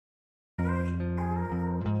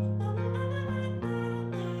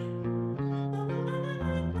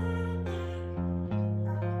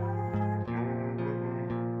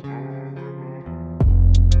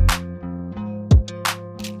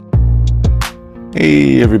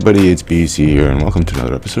Hey everybody, it's BC here, and welcome to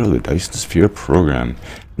another episode of the Dyson Sphere Program.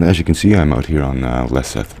 And as you can see, I'm out here on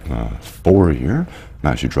Leseth 4 here.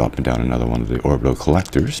 I'm actually dropping down another one of the orbital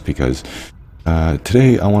collectors because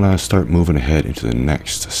today I want to start moving ahead into the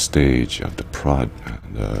next stage of the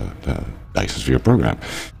Dyson Sphere Program.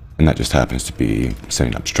 And that just happens to be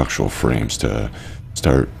setting up structural frames to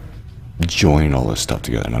start join all this stuff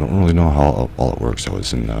together. And I don't really know how all it works. I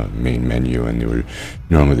was in the main menu, and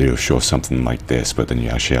normally they would show something like this, but then you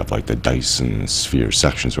actually have like the Dyson Sphere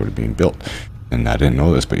sections sort of being built. And I didn't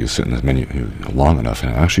know this, but you sit in this menu long enough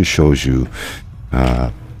and it actually shows you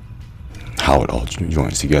how it all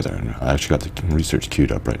joins together. And I actually got the research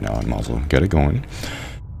queued up right now. I might as well get it going.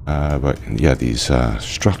 But yeah, these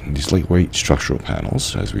lightweight structural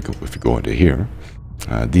panels, if we go into here,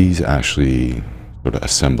 these actually sort of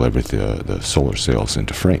assemble the solar cells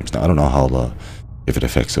into frames. Now I don't know if it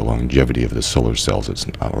affects the longevity of the solar cells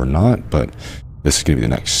or not, but this is going to be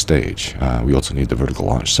the next stage. We also need the vertical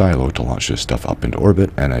launch silo to launch this stuff up into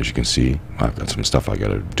orbit, and as you can see, I've got some stuff I got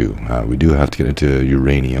to do. We do have to get into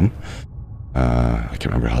uranium. I can't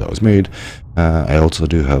remember how that was made. I also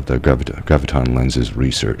do have the graviton lenses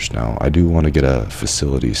researched. Now I do want to get a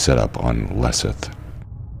facility set up on Leseth.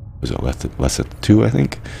 Was it Leseth 2, I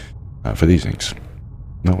think, for these things.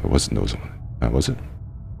 No, it wasn't those. Was it?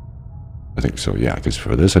 I think so, yeah, because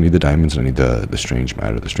for this I need the diamonds and I need the strange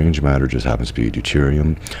matter. The strange matter just happens to be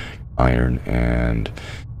deuterium, iron, and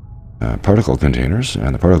particle containers.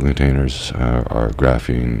 And the particle containers are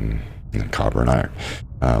graphene, and copper, and iron.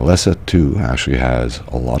 Leseth 2 actually has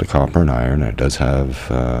a lot of copper and iron. It does have...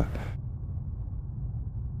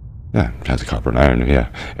 yeah, it has the copper and iron, yeah.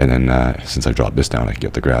 And then since I dropped this down, I can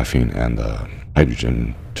get the graphene and the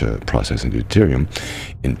hydrogen to process into deuterium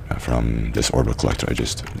from this orbital collector I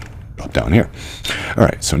just dropped down here.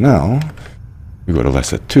 Alright, so now we go to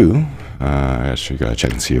Leseth 2. I actually gotta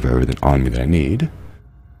check and see if I have everything on me that I need.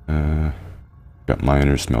 Got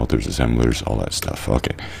miners, smelters, assemblers, all that stuff.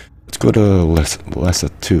 Okay, let's go to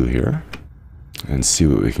Leseth 2 here and see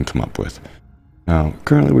what we can come up with. Now,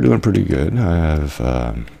 currently we're doing pretty good. I have...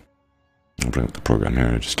 I'll bring up the program here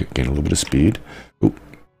and just gain a little bit of speed. Oop.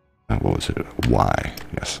 What was it? Y.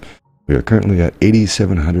 Yes. We are currently at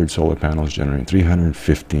 8,700 solar panels generating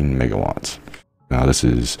 315 megawatts. Now this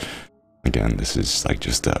is, again, this is like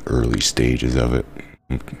just the early stages of it.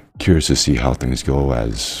 I'm curious to see how things go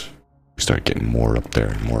as we start getting more up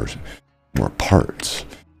there, more parts.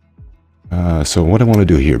 So what I want to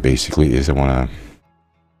do here basically is I want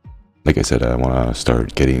to, like I said, I want to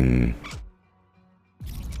start getting...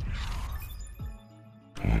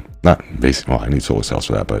 Not basically, well, I need solar cells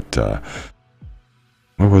for that, but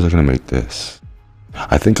where was I going to make this?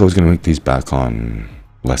 I think I was going to make these back on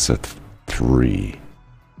Leseth 3.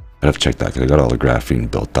 I'd have to check that because I got all the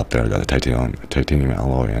graphene built up there. I got the titanium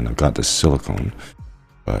alloy, and I've got the silicone.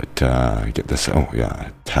 But get this, oh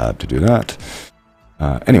yeah, tab to do that.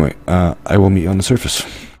 Anyway, I will meet you on the surface.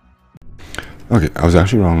 Okay, I was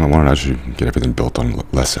actually wrong. I wanted to actually get everything built on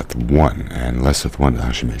Leseth 1, and Leseth 1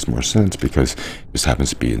 actually makes more sense because it just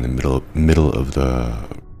happens to be in the middle of the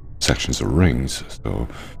sections of rings, so you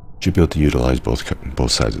should be able to utilize both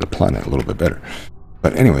sides of the planet a little bit better.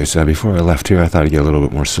 But anyways, before I left here, I thought I'd get a little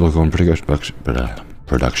bit more silicone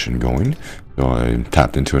production going, so I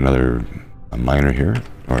tapped into another miner here,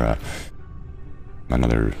 or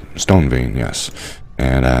another stone vein, yes.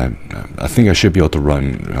 And I think I should be able to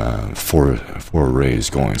run four arrays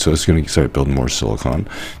going. So it's going to start building more silicon.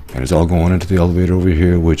 And it's all going into the elevator over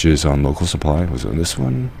here, which is on local supply. Was it this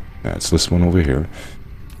one? Yeah, it's this one over here.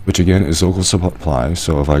 Which again is local supply.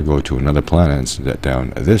 So if I go to another planet and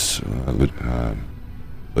down this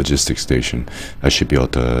logistics station, I should be able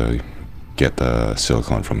to get the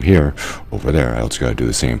silicon from here over there. I also got to do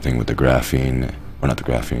the same thing with the graphene, or not the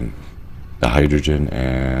graphene, the hydrogen,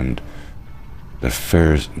 and the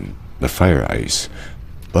fire ice.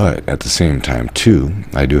 But at the same time too,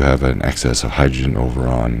 I do have an excess of hydrogen over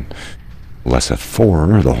on Leseth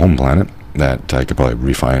 4, the home planet, that I could probably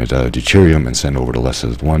refine into deuterium and send over to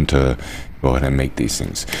Leseth 1 to go ahead and make these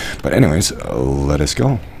things. But anyways, let us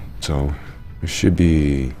go. So we should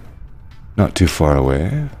be not too far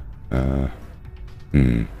away. Where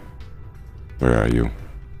are you?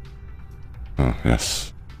 Oh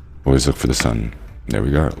yes, always look for the sun. There we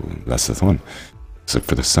go, Leseth 1. Let's look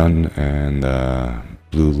for the sun and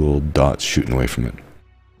blue little dots shooting away from it.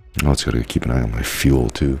 Oh, it's got to keep an eye on my fuel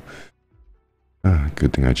too.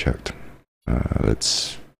 Good thing I checked.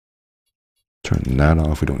 Let's turn that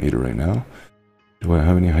off. We don't need it right now. Do I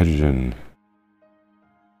have any hydrogen?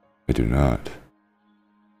 I do not.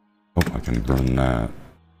 Oh, I can burn that.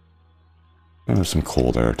 Oh, there's some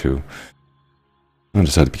coal there too. I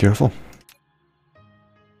just had to be careful.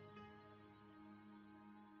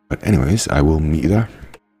 But anyways, I will meet you there.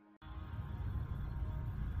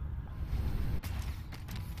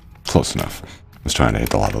 Close enough. I was trying to hit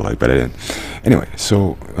the lava light, but I didn't. Anyway,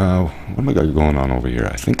 so what am I got going on over here?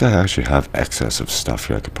 I think I actually have excess of stuff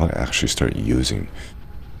here I could probably actually start using.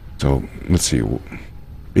 So let's see.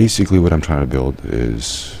 Basically, what I'm trying to build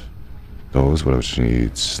is those, which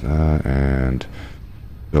needs that, and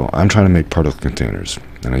so I'm trying to make particle containers,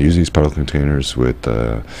 and I use these particle containers with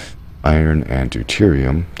iron and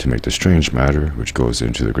deuterium to make the strange matter, which goes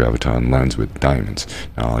into the graviton lens with diamonds.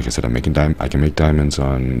 Now, like I said, I can make diamonds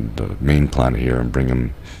on the main planet here and bring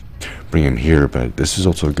them here, but this is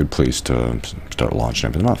also a good place to start launching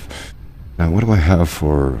everything off. Now, what do I have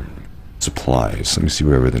for supplies? Let me see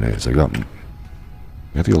where everything is. I got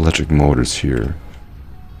the electric motors here.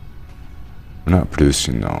 We're not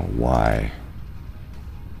producing though. Why?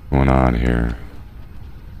 What's going on here?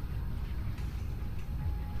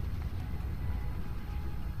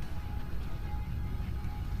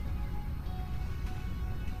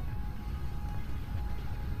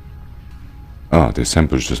 Oh, the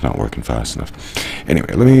assembler's just not working fast enough.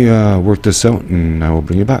 Anyway, let me work this out and I will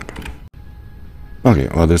bring you back. Okay,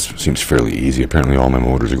 well this seems fairly easy. Apparently all my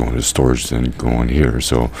motors are going to storage and going here.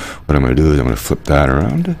 So what I'm going to do is I'm going to flip that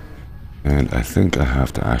around. And I think I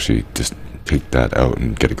have to actually just take that out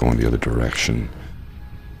and get it going the other direction.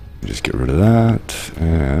 Just get rid of that.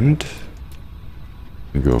 And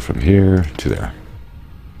we go from here to there.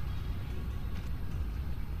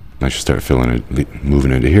 I should start filling it,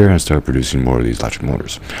 moving into here and start producing more of these electric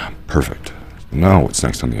motors. Perfect. Now what's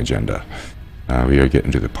next on the agenda? We are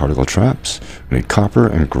getting to the particle traps. We need copper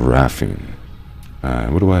and graphene.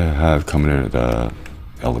 What do I have coming in at the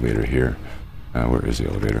elevator here? Where is the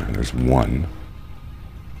elevator? There's one.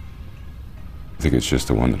 I think it's just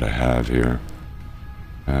the one that I have here.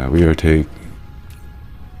 We are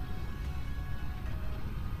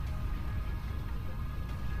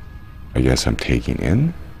I guess I'm taking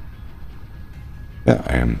in. Yeah,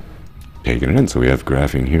 I am taking it in. So we have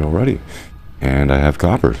graphene here already. And I have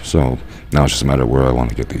copper. So now it's just a matter of where I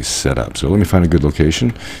want to get these set up. So let me find a good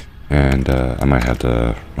location. And I might have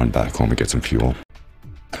to run back home and get some fuel.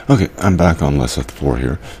 Okay, I'm back on Leseth 4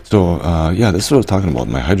 here. So yeah, this is what I was talking about.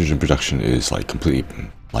 My hydrogen production is like completely,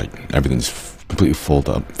 everything's completely filled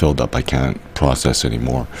up. I can't process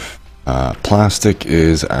anymore. Plastic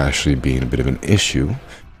is actually being a bit of an issue,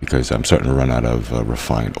 because I'm starting to run out of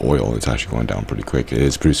refined oil. It's actually going down pretty quick. It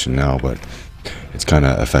is producing now, but it's kind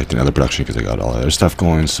of affecting other production because I got all the other stuff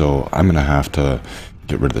going. So I'm going to have to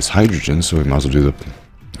get rid of this hydrogen, so we might as well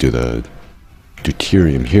do the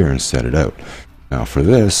deuterium here and set it out. Now for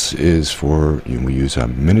this is we use a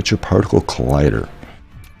miniature particle collider.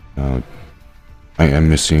 I am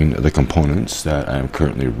missing the components that I am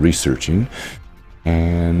currently researching,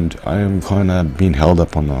 and I am kind of being held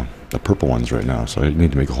up on the purple ones right now, so I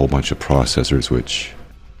need to make a whole bunch of processors, which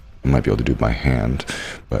I might be able to do by hand.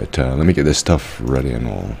 But let me get this stuff ready and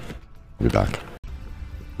we'll be back.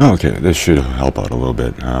 Okay, this should help out a little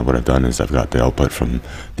bit. What I've done is I've got the output from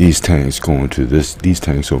these tanks going to these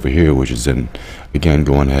tanks over here, which is then again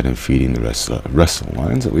going ahead and feeding the rest of the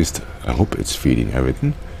lines. At least I hope it's feeding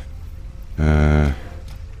everything.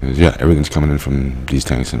 Yeah, everything's coming in from these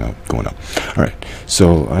tanks and going up. Alright,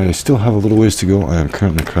 so I still have a little ways to go. I am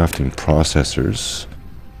currently crafting processors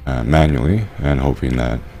manually and hoping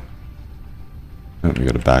that we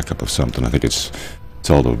got a backup of something. I think it's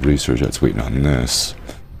all the research that's waiting on this.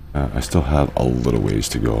 I still have a little ways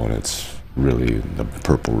to go, and it's really the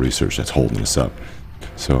purple research that's holding us up.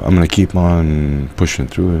 So I'm going to keep on pushing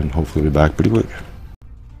through and hopefully be back pretty quick.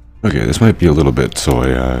 Okay, this might be a little bit, so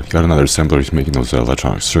I got another assembler making those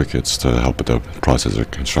electronic circuits to help with the processor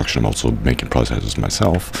construction. I'm also making processors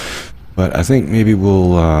myself, but I think maybe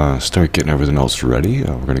we'll start getting everything else ready.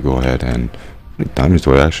 We're going to go ahead and... How many diamonds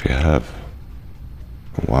do I actually have?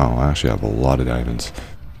 Wow, I actually have a lot of diamonds.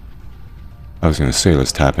 I was going to say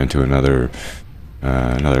let's tap into another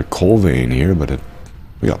coal vein here, but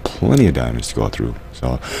we got plenty of diamonds to go through,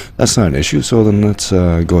 so that's not an issue. So then let's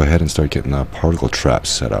go ahead and start getting the particle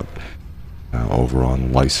traps set up over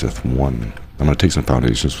on Leseth 1. I'm going to take some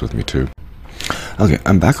foundations with me too. Okay,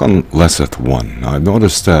 I'm back on Leseth 1. Now I've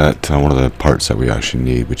noticed that one of the parts that we actually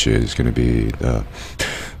need, which is going to be the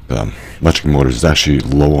electric motors, is actually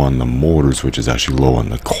low on the motors, which is actually low on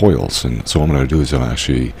the coils. And so what I'm going to do is I'm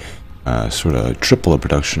actually sort of triple the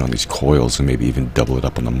production on these coils and maybe even double it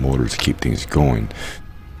up on the motors to keep things going.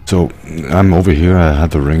 So I'm over here, I have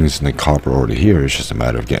the rings and the copper already here. It's just a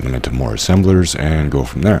matter of getting them into more assemblers and go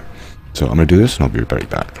from there. So I'm going to do this and I'll be right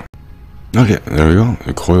back. Okay, there we go.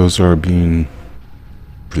 The coils are being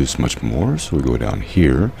produce much more, so we go down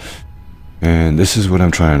here. And this is what I'm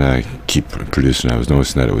trying to keep producing. I was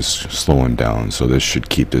noticing that it was slowing down, so this should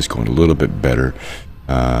keep this going a little bit better.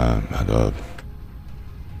 The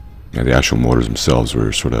actual motors themselves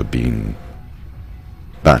were sort of being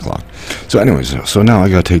backlogged. So anyways, so now I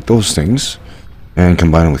gotta take those things and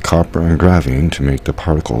combine them with copper and graphene to make the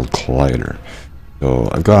particle collider. So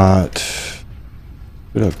I've got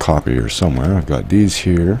a bit of copper here somewhere. I've got these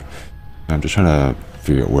here. I'm just trying to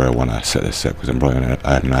figure out where I want to set this up, because I'm probably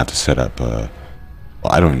gonna have to set up. Well,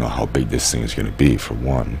 I don't even know how big this thing is going to be for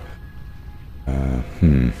one. What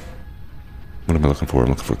am I looking for? I'm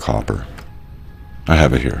looking for copper. I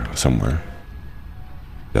have it here somewhere.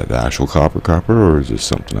 Is that the actual copper, or is this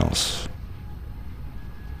something else?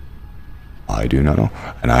 I do not know.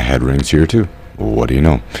 And I had rings here too. What do you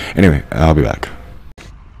know? Anyway, I'll be back.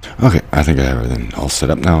 Okay, I think I have everything all set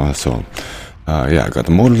up now. So, yeah, I've got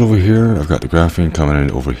the motors over here. I've got the graphene coming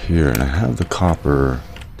in over here, and I have the copper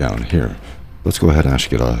down here. Let's go ahead and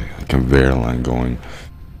actually get a conveyor line going.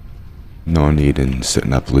 No need in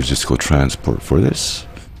setting up logistical transport for this.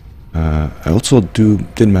 I also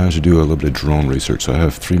did manage to do a little bit of drone research, so I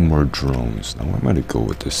have 3 more drones. Now, where am I to go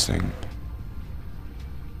with this thing?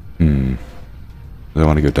 I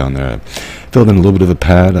want to get down there. I filled in a little bit of a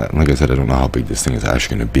pad. Like I said, I don't know how big this thing is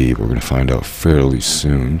actually going to be, but we're going to find out fairly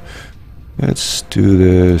soon. Let's do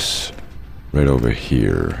this right over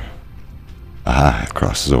here. Aha, it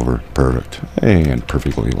crosses over. Perfect. And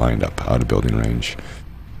perfectly lined up out of building range.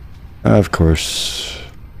 Of course,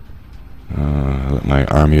 let my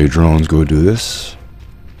army of drones go do this.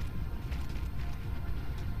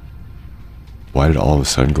 Why did all of a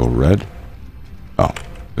sudden go red? Oh,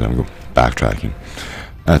 I'm backtracking.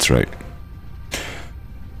 That's right.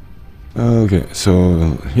 Okay,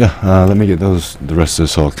 so yeah, let me get the rest of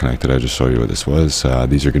this all connected. I just showed you what this was.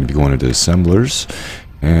 These are going to be going into assemblers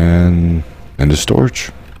and into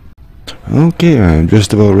storage. Okay, I'm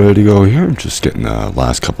just about ready to go here. I'm just getting the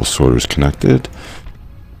last couple sorters connected.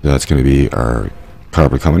 That's going to be our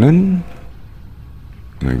copper coming in.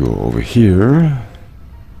 I'm going to go over here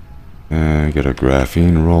and get our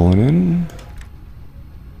graphene rolling in.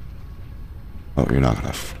 Oh, you're not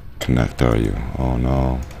going to connect, are you? Oh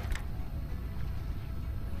no.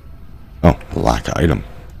 Oh, lack of item.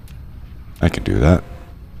 I can do that.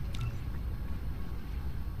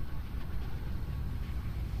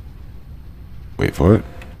 Wait for it.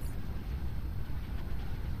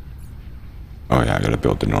 Oh yeah, I gotta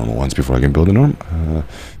build the normal ones before I can build the norm.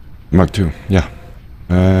 Mark 2, yeah.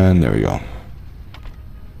 And there we go.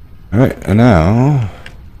 Alright, and now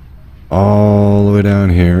all the way down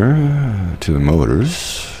here to the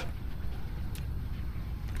motors.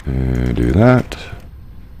 And do that.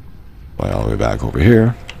 Fly all the way back over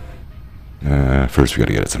here. First we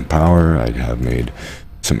gotta get it some power. I have made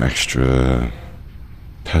some extra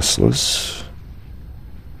Teslas.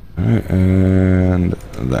 Alright, and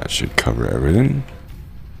that should cover everything.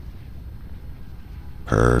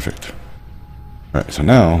 Perfect. Alright, so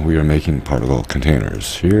now we are making particle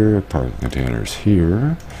containers here, particle containers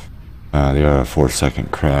here. They are a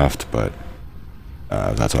 4-second craft, but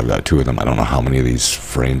that's why I've got 2 of them. I don't know how many of these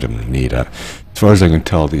frames I'm going to need. As far as I can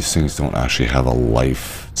tell, these things don't actually have a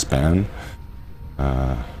lifespan.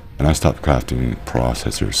 And I stopped crafting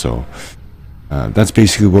processors, so that's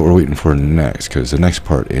basically what we're waiting for next, because the next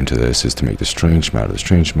part into this is to make the strange matter. The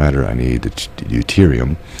strange matter, I need the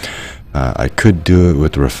deuterium. I could do it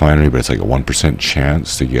with the refinery, but it's like a 1%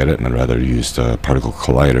 chance to get it, and I'd rather use the particle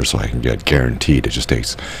collider so I can get guaranteed. It just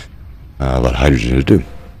takes a lot of hydrogen to do.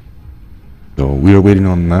 So we are waiting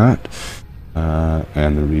on that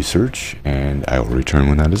and the research, and I will return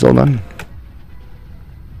when that is all done.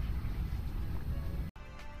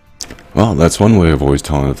 Well, that's one way of always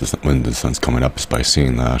telling when the sun's coming up, is by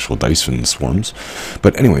seeing the actual Dyson swarms.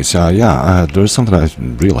 But anyways, yeah, there's something I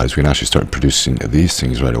realized we can actually start producing these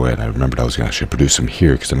things right away. And I remembered I was going to actually produce them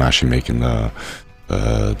here, because I'm actually making the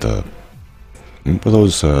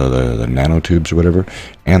nanotubes or whatever,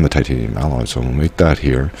 and the titanium alloy. So we'll make that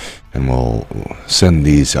here, and we'll send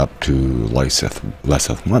these up to Lesseth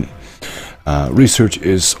 1. Research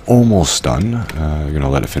is almost done. You're going to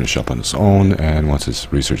let it finish up on its own, and once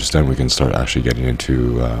its research is done, we can start actually getting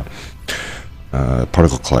into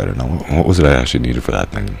particle collider. Now, what was it I actually needed for that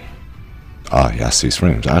thing? Ah, yes, these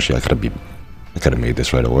frames. Actually, I could have made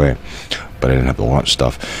this right away, but I didn't have the launch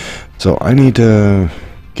stuff. So I need to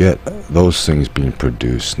get those things being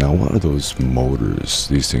produced. Now, what are those motors?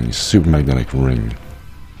 These things, supermagnetic ring.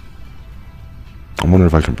 I wonder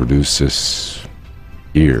if I can produce this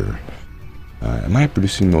here. Am I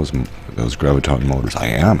producing those graviton motors? I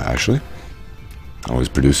am, actually. I was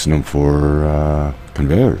producing them for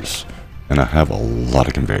conveyors. And I have a lot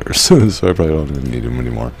of conveyors, so I probably don't even need them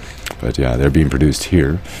anymore. But yeah, they're being produced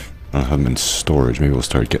here. I don't have them in storage. Maybe we'll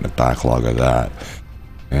start getting a backlog of that.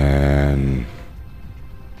 And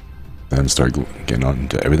then start getting on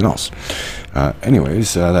to everything else.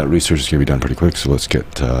 Anyways, that research is going to be done pretty quick, so let's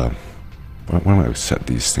get... why don't I set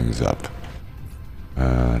these things up?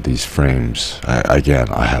 These frames. Again,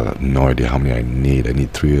 I have no idea how many I need. I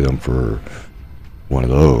need 3 of them for one of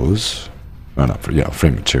those. Oh, not for, yeah,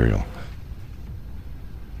 frame material.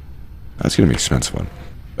 That's going to be an expensive one.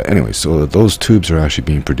 But anyway, so those tubes are actually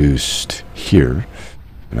being produced here.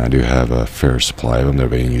 And I do have a fair supply of them. They're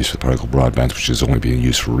being used for particle broadbands, which is only being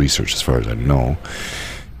used for research as far as I know.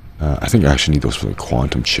 I think I actually need those for the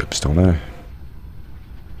quantum chips, don't I?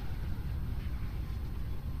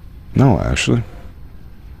 No, actually.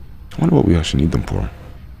 I wonder what we actually need them for.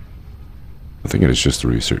 I think it is just the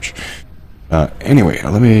research. Anyway,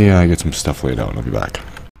 let me get some stuff laid out and I'll be back.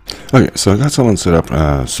 Okay, so I got someone set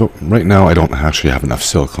up. So right now I don't actually have enough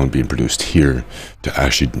silicone being produced here to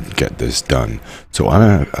actually get this done. So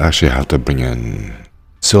I actually have to bring in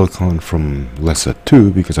silicone from LESA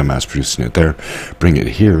 2 because I'm mass producing it there, bring it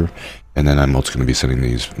here, and then I'm also going to be sending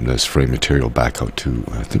this frame material back out to,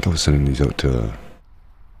 I think I was sending these out to,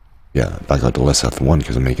 yeah, back out to LESA 1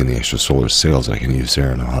 because I'm making the extra solar sails I can use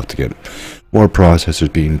there, and I'll have to get more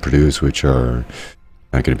processors being produced, which are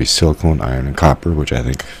not going to be silicone, iron, and copper, which I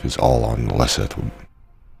think is all on LESA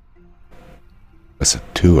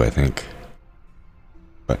 2, I think.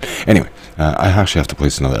 But anyway, I actually have to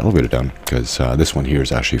place another elevator down because this one here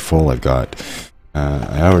is actually full. I've got,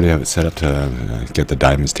 I already have it set up to get the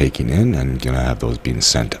diamonds taken in and gonna have those being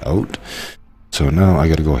sent out. So now I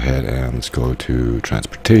got to go ahead and let's go to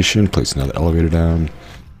transportation, place another elevator down,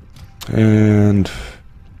 and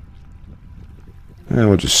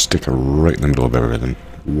we'll just stick it right in the middle of everything.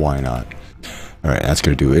 Why not? Alright, that's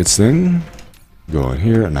going to do its thing. Go in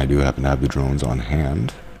here, and I do happen to have the drones on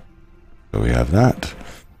hand. So we have that.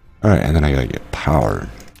 Alright, and then I got to get power.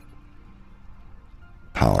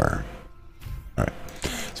 Power. Alright.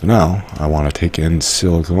 So now, I want to take in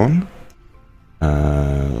silicone.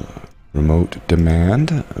 Remote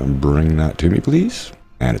demand. Bring that to me, please.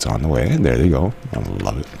 And it's on the way. There you go. I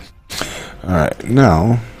love it. Alright,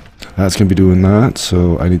 now... that's going to be doing that,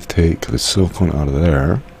 so I need to take the silicone out of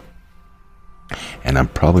there. And I'm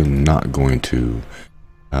probably not going to...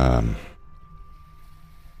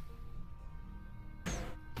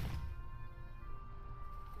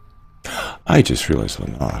 I just realized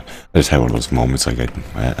something. I just had one of those moments, like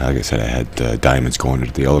I said, I had diamonds going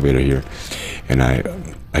into the elevator here. And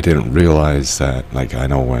I didn't realize that, like, I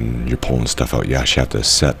know when you're pulling stuff out, you actually have to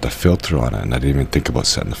set the filter on it, and I didn't even think about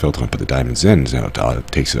setting the filter and put the diamonds in, you know, it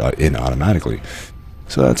takes it in automatically.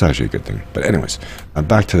 So that's actually a good thing. But anyways,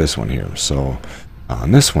 back to this one here. So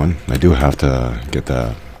on this one, I do have to get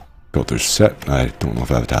the filters set. I don't know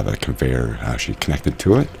if I have to have a conveyor actually connected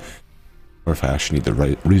to it, or if I actually need the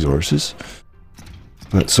right resources.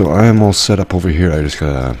 But so I am all set up over here. I just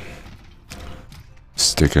gotta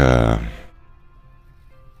stick a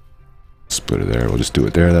splitter there. We'll just do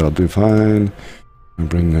it there. That'll do fine. And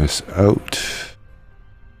bring this out.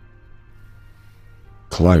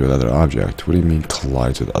 Collide with other object. What do you mean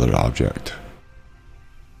collides with other object?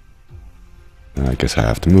 I guess I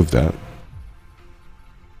have to move that.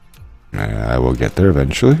 I will get there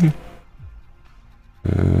eventually.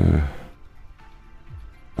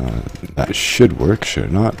 That should work, should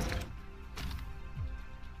it not?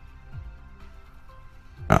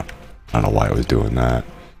 Oh, I don't know why I was doing that.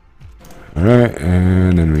 Alright,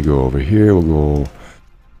 and then we go over here. We'll go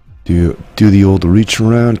do the old reach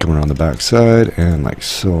around, come around the back side, and like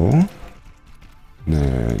so. And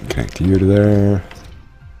then connect you to there.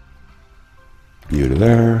 You to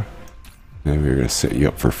there. And we're going to set you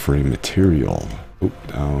up for frame material. Oh,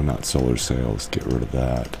 no, not solar sails. Get rid of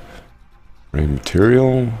that. Frame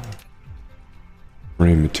material.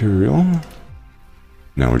 Frame material.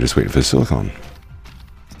 Now we're just waiting for the silicone,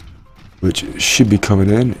 which should be coming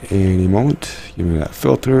in any moment. Give me that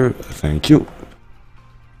filter. Thank you.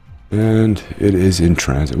 And it is in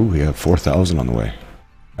transit. Ooh, we have 4,000 on the way.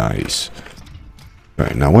 Nice.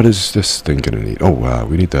 Alright, now what is this thing going to need? Oh,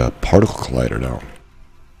 we need the particle collider now.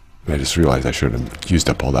 I just realized I shouldn't have used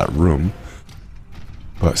up all that room.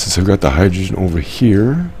 But since I've got the hydrogen over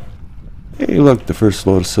here... Hey, look, the first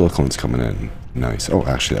load of silicone's coming in. Nice. Oh,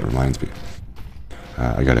 actually, that reminds me.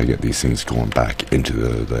 I gotta get these things going back into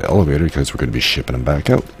the elevator because we're going to be shipping them back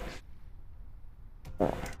out.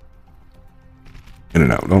 In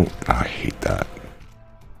and out. No, I hate that.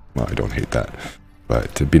 Well, I don't hate that. But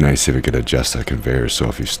it'd be nice if it could adjust that conveyor so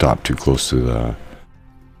if you stop too close to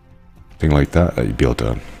thing like that, you'd be able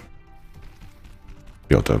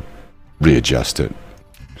to readjust it.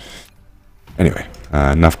 Anyway,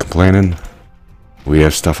 enough complaining. We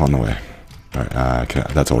have stuff on the way. Alright,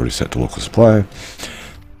 that's already set to local supply.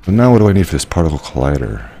 So now what do I need for this particle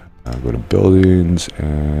collider? Go to buildings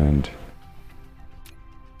and...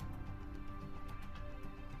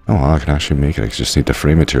 Oh, I can actually make it. I just need the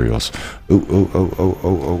frame materials. Oh.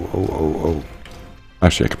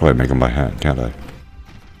 Actually, I could probably make them by hand, can't I?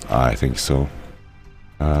 I think so.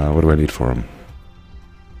 What do I need for them?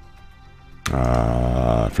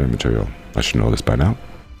 Frame material. I should know this by now.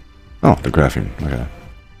 Oh, the graphene. Okay.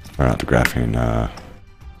 Or not the graphene.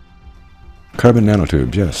 Carbon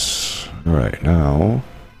nanotubes, yes. Alright, now...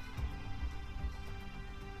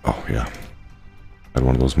 Oh, yeah. Had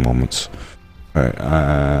one of those moments. Alright,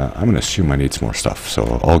 I'm going to assume I need some more stuff,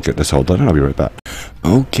 so I'll get this all done and I'll be right back.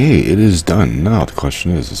 Okay, it is done. Now the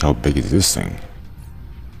question is how big is this thing?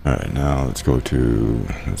 Alright, now let's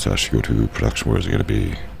actually go to production. Where is it going to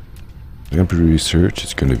be? It's going to be research.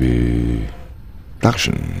 It's going to be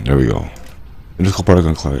production. There we go. Indical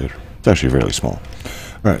particle collider. It's actually fairly small.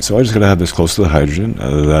 Alright, so I just got to have this close to the hydrogen.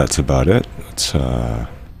 That's about it. Let's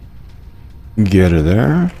get her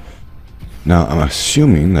there. Now, I'm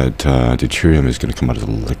assuming that deuterium is going to come out as a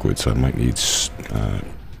liquid, so I might need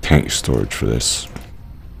tank storage for this.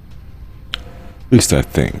 At least I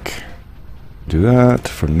think. Do that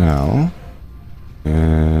for now.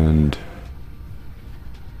 And...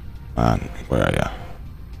 where are ya?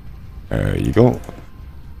 There you go.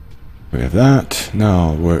 We have that.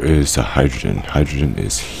 Now, where is the hydrogen? Hydrogen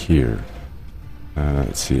is here.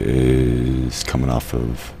 Let's see, it is coming off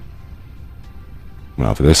of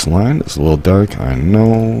this line. It's a little dark, I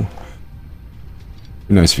know.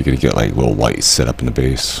 Be nice if you could get like little lights set up in the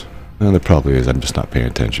base. There probably is, I'm just not paying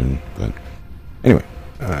attention. But anyway,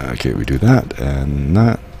 okay, we do that and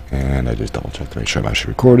that. And I just double check to make sure I'm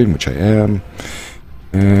actually recording, which I am.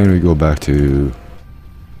 And we go back to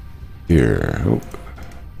here. Oh,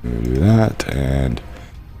 we do that, and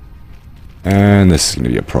this is going to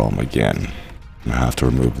be a problem again. I'm going to have to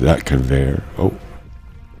remove that conveyor. Oh,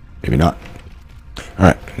 maybe not.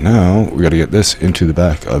 Alright, now we got to get this into the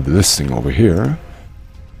back of this thing over here.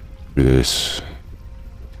 Through this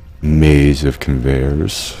maze of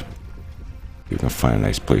conveyors. We can find a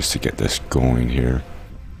nice place to get this going here.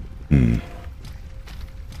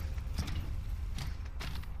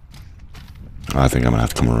 I think I'm gonna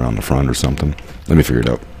have to come around the front or something. Let me figure it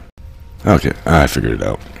out. Okay, I figured it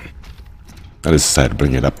out. I just decided to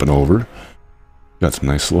bring it up and over. Got some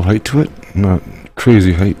nice little height to it. Not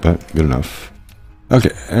crazy height, but good enough.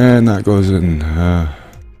 Okay, and that goes in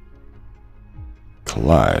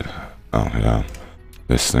collide. Oh yeah,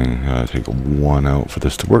 this thing take one out for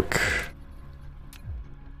this to work.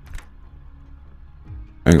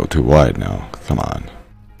 I ain't go too wide now. Come on.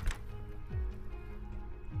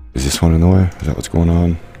 Is this one in the way? Is that what's going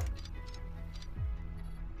on?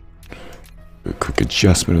 Do a quick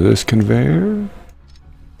adjustment of this conveyor.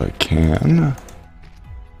 If I can.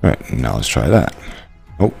 Alright, now let's try that.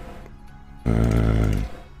 Oh.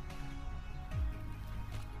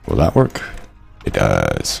 Will that work? It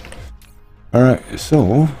does. Alright,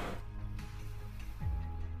 so...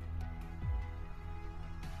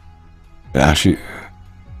 Actually...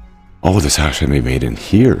 Oh, this actually made in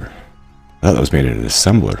here. I thought that was made in an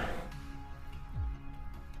assembler.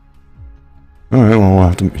 Alright, well, we'll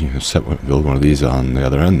have to build one of these on the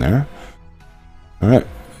other end there. Alright,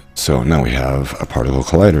 so now we have a particle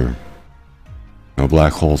collider. No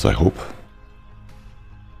black holes, I hope.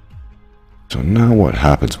 So now what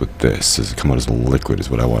happens with this? Does it come out as a liquid is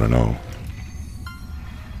what I want to know.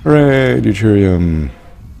 Hooray, deuterium!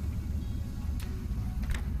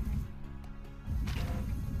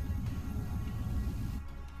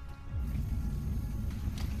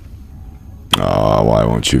 Oh, why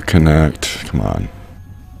won't you connect? Come on.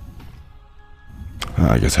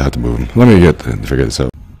 I guess I have to move them. Let me figure this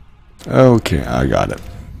out. Okay, I got it.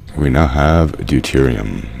 We now have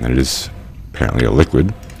deuterium, and it is apparently a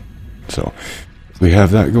liquid. So we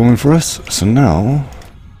have that going for us. So now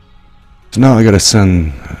I gotta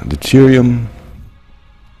send deuterium.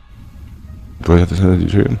 Do I have to send the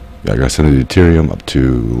deuterium? Yeah, I gotta send the deuterium up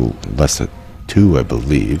to less than 2, I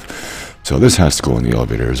believe. So this has to go in the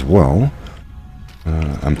elevator as well.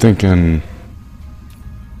 I'm thinking...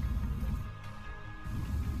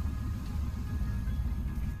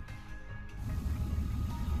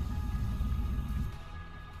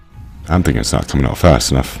 it's not coming out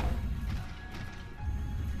fast enough.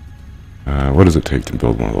 What does it take to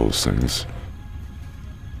build one of those things?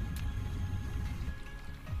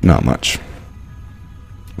 Not much.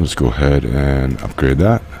 Let's go ahead and upgrade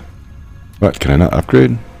that. What, can I not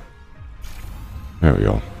upgrade? There we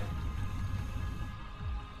go.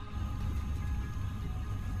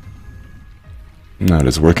 That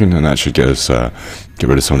is working, and that should get us get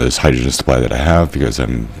rid of some of this hydrogen supply that I have, because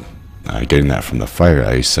I'm getting that from the fire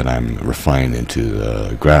ice and I'm refining into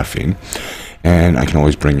the graphene. And I can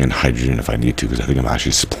always bring in hydrogen if I need to, because I think I'm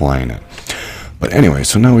actually supplying it. But anyway,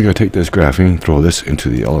 so now we gotta take this graphene, throw this into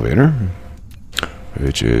the elevator,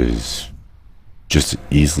 which is just as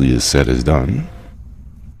easily as said as done.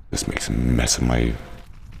 This makes a mess of my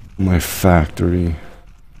factory.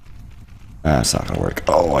 That's not gonna work.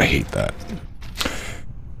 Oh, I hate that.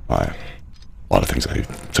 A lot of things I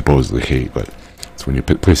supposedly hate, but it's when you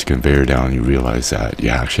place a conveyor down, you realize that you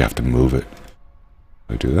actually have to move it.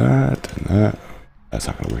 I do that and that. That's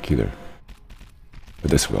not gonna work either.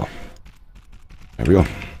 But this will. There we go.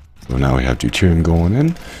 So now we have deuterium going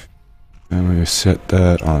in. And we set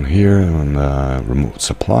that on here on the remote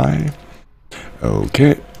supply.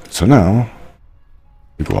 Okay, so now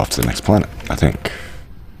we go off to the next planet, I think.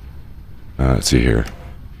 Let's see here.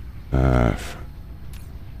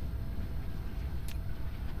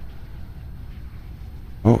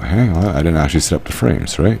 Oh, hang on, I didn't actually set up the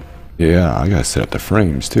frames, right? Yeah, I gotta set up the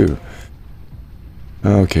frames too.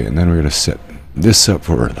 Okay, and then we're gonna set this up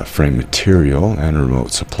for the frame material and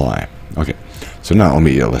remote supply. Okay, so now let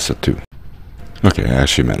me less at 2. Okay, I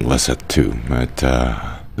actually meant less at 2, but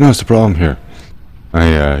no, it's the problem here.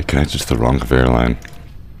 I connected to the wrong conveyor line.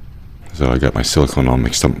 So I got my silicone all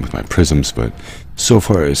mixed up with my prisms, but so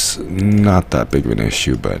far it's not that big of an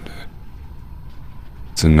issue, but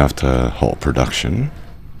it's enough to halt production.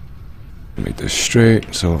 Make this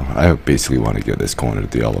straight, so I basically want to get this going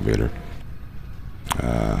into the elevator.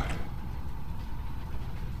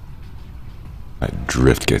 That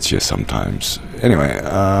drift gets you sometimes. Anyway,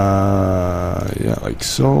 yeah, like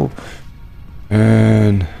so.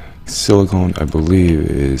 And silicone, I believe,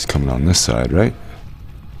 is coming on this side, right?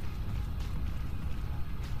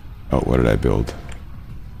 Oh, what did I build?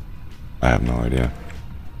 I have no idea.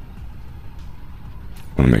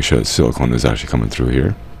 I want to make sure that silicone is actually coming through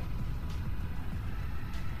here.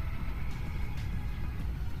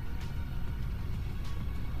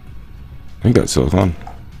 I think that's silicone.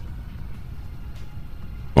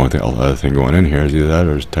 Only other thing going in here is either that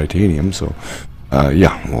or it's titanium, so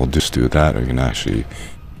yeah, we'll just do that. We can actually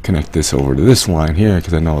connect this over to this line here,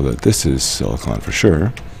 because I know that this is silicone for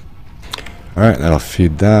sure. Alright, that'll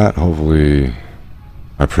feed that. Hopefully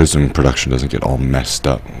our prism production doesn't get all messed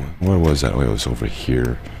up. Where was that? Oh, it was over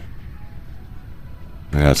here.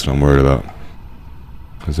 Yeah, that's what I'm worried about.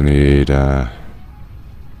 Because I need oh,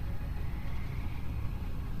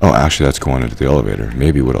 actually that's going into the elevator.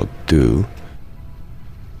 Maybe what I'll do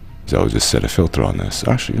is I'll just set a filter on this.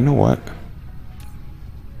 Actually, you know what?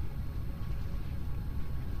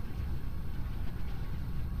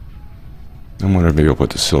 I'm wondering if maybe I'll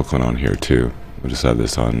put the silicone on here too. We'll just have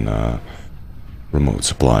this on remote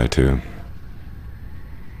supply too.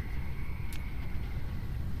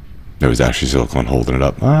 There was actually silicone holding it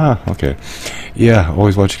up. Ah, okay. Yeah,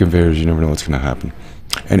 always watch conveyors. You never know what's going to happen.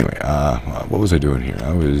 Anyway, what was I doing here?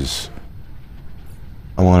 I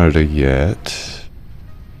wanted to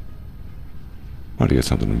get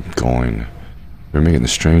something going. We're making the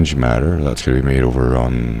strange matter. That's going to be made over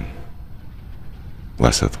on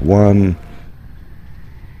Lesseth 1.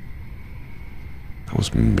 I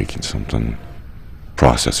was making something.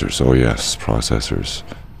 Processors. Oh yes, processors.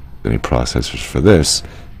 Any processors for this?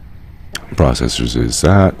 Processors is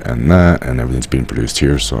that, and everything's being produced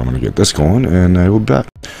here, so I'm going to get this going, and I will be back.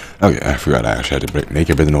 Okay, I forgot I actually had to make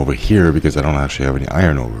everything over here, because I don't actually have any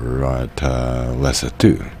iron over at Lesseth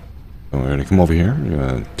 2. So we're going to come over here, we're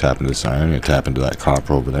going to tap into this iron, we're going to tap into that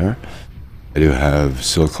copper over there. I do have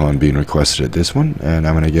silicon being requested at this one, and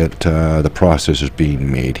I'm going to get the processors being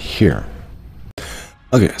made here.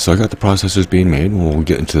 Okay, so I got the processors being made. We'll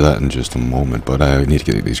get into that in just a moment, but I need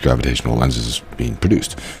to get these gravitational lenses being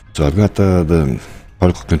produced. So I've got the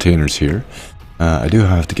particle containers here. I do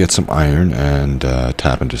have to get some iron and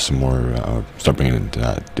tap into some more, start bringing in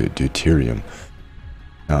deuterium.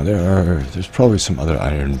 Now there's probably some other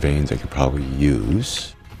iron veins I could probably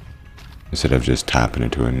use instead of just tapping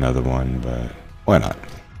into another one, but why not?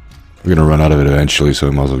 We're gonna run out of it eventually, so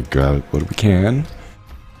we might as well grab what we can.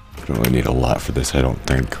 Don't really need a lot for this, I don't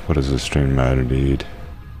think. What does the strain matter need?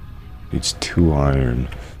 Needs 2 iron.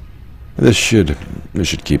 This should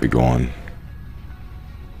keep it going.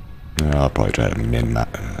 I'll probably try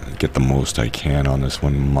to get the most I can on this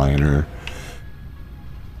one miner.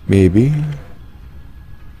 Maybe.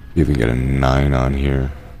 Even get a 9 on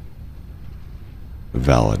here. A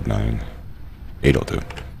valid 9. 8 will do.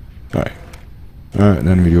 Alright. Alright,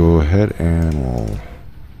 then we go ahead and we'll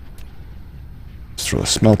just throw a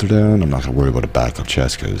smelter down. I'm not going to worry about a backup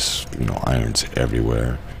chest because, you know, iron's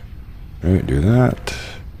everywhere. Alright, do that.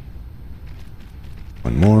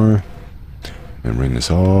 One more. And bring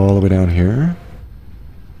this all the way down here.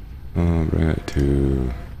 Bring it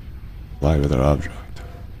to fly with our object.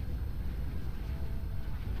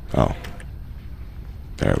 Oh.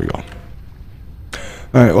 There we go.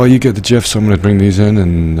 Alright, well, you get the gif, so I'm going to bring these in,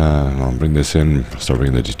 and I'll bring this in, start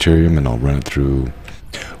bringing the deuterium, and I'll run it through.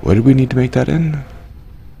 What did we need to make that in?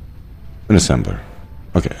 An assembler.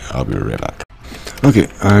 Okay, I'll be right back. Okay,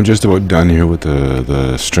 I'm just about done here with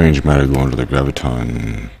the strange matter going to the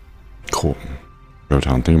graviton core.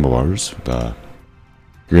 Graviton thingamabobs. The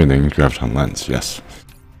green thing, graviton lens, yes.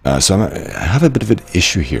 So I have a bit of an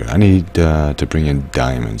issue here. I need to bring in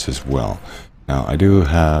diamonds as well. Now, I do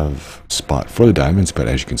have a spot for the diamonds, but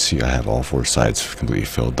as you can see, I have all four sides completely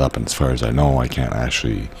filled up, and as far as I know, I can't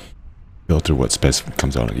actually filter what space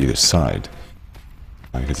comes out on either side.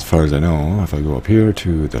 Like, as far as I know, if I go up here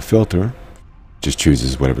to the filter, it just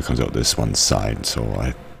chooses whatever comes out this one side, so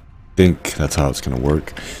I think that's how it's going to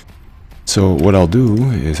work. So what I'll do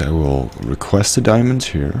is I will request the diamonds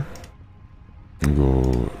here, and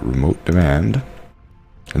go remote demand,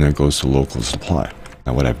 and then it goes to local supply.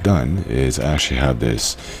 Now what I've done is I actually have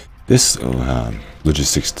this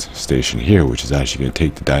logistics station here, which is actually going to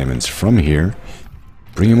take the diamonds from here,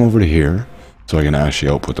 bring them over to here, so I can actually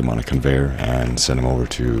output them on a conveyor and send them over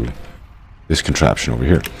to this contraption over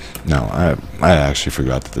here. Now I actually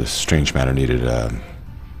forgot that this strange matter needed a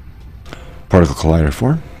particle collider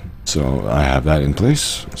for, so I have that in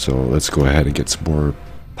place. So let's go ahead and get some more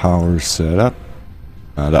power set up.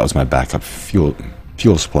 That was my backup fuel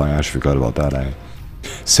supply. I actually forgot about that. I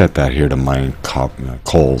set that here to mine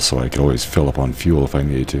coal, so I could always fill up on fuel if I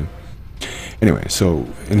needed to. Anyway, so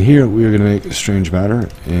in here we're going to make a strange matter,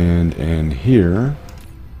 and in here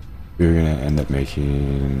we're going to end up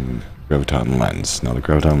making graviton lens. Now the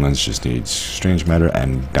graviton lens just needs strange matter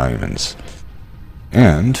and diamonds.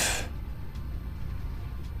 And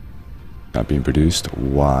not being produced.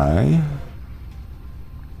 Why?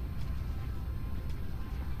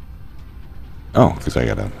 Oh, because I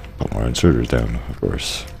gotta put more inserters down, of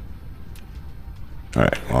course.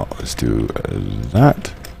 Alright, well, let's do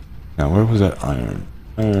that. Now, where was that iron?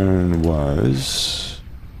 Iron was...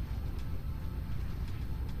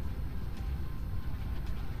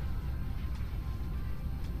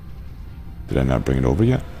 Did I not bring it over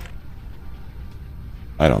yet?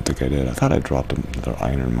 I don't think I did. I thought I dropped another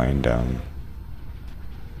iron mine down.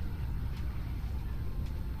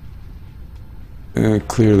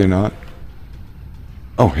 Clearly not.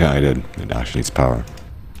 Oh, yeah, I did. It actually needs power.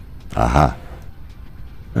 Aha.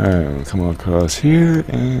 Alright, we'll come across here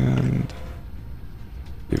and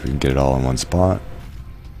see if we can get it all in one spot.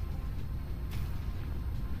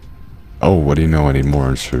 Oh, what do you know? I need more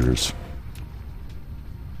inserters.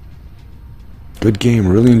 Good game,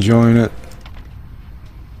 really enjoying it.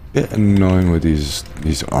 Bit annoying with these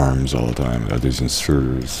arms all the time, these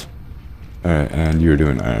inserters. Alright, and you're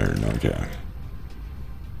doing iron, okay.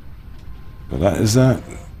 So that is that.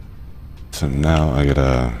 So now I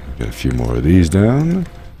gotta get a few more of these down.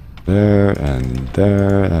 There,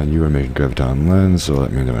 and you are making graviton lens, so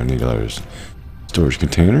that means I'm gonna need another storage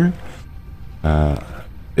container.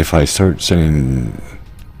 If I start sending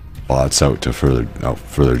bots out to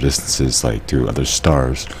further distances, like to other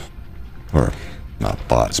stars, or not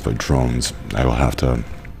bots but drones, I will have to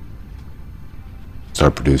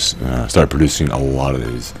start producing a lot of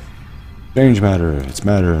these. Strange matter, it's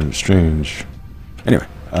matter and strange. Anyway,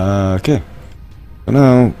 okay. So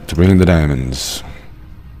now to bring in the diamonds.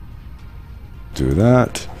 Do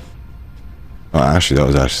that. Oh, actually, that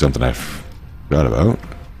was actually something I forgot about.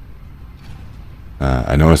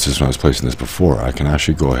 I noticed this when I was placing this before. I can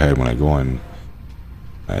actually go ahead when I go in.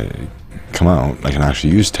 I come out. I can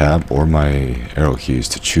actually use tab or my arrow keys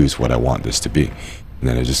to choose what I want this to be, and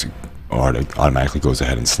then it just automatically goes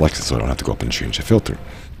ahead and selects it, so I don't have to go up and change the filter.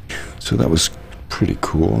 So that was pretty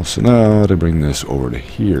cool. So now to bring this over to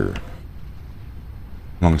here,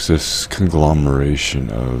 amongst this conglomeration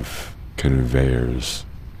of conveyors.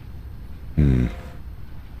 You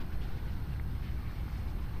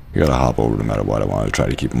gotta hop over no matter what. I want to try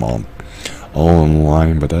to keep them all in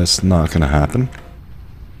line, but that's not gonna happen.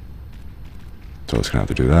 So it's gonna have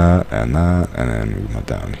to do that, and then we want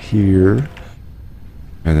down here,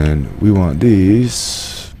 and then we want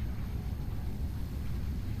these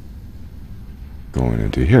going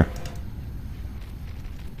into here.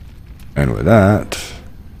 And with that,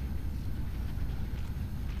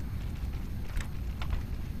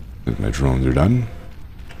 my drones are done.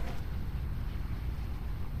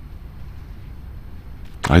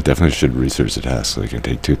 I definitely should research the task so I can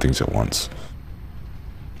take two things at once.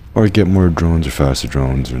 Or get more drones or faster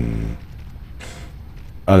drones and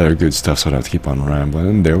other good stuff so I don't have to keep on rambling.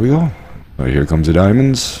 And there we go. Right, here comes the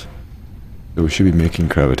diamonds. So we should be making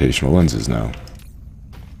gravitational lenses now.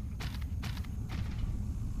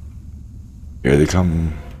 Here they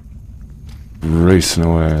come. Racing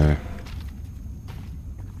away.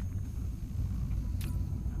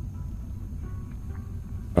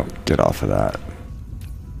 Oh, get off of that.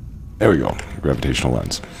 There we go. Gravitational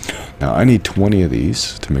lens. Now I need 20 of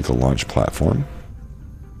these to make a launch platform.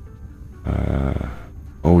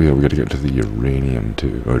 Oh yeah, we gotta get to the uranium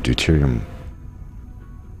too, or deuterium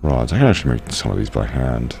rods. I can actually make some of these by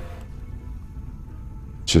hand.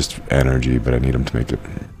 It's just energy, but I need them to make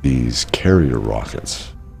these carrier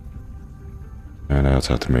rockets. And I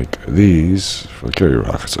also have to make these for the carrier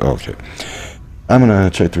rockets. Oh, okay. I'm gonna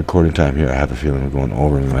check the recording time here. I have a feeling we're going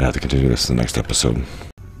over and we might have to continue this in the next episode.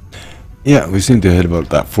 Yeah, we seem to hit about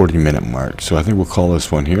that 40-minute mark, so I think we'll call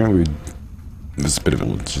this one here. It's a bit of a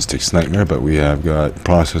logistics nightmare, but we have got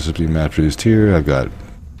processes being mass produced here. I've got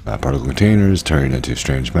particle containers turning into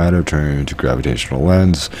strange matter, turning into gravitational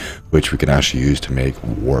lens, which we can actually use to make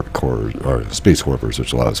warp cores or space warpers,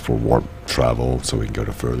 which allows for warp travel, so we can go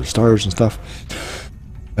to further stars and stuff.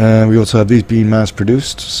 And we also have these being mass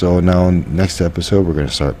produced. So now in the next episode, we're going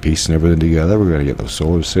to start piecing everything together. We're going to get those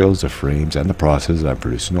solar sails, the frames, and the processes I'm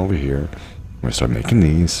producing over here. We're going to start making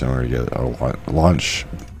these, and we're going to get our launch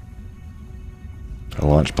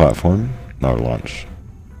platform, not a launch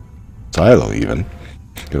silo even.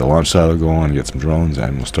 Get a launch silo going, get some drones,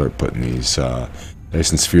 and we'll start putting these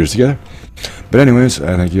Dyson Spheres together. But anyways,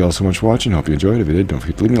 I thank you all so much for watching. Hope you enjoyed. If you did, don't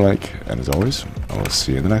forget to leave me a like. And as always, I will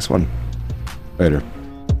see you in the next one. Later.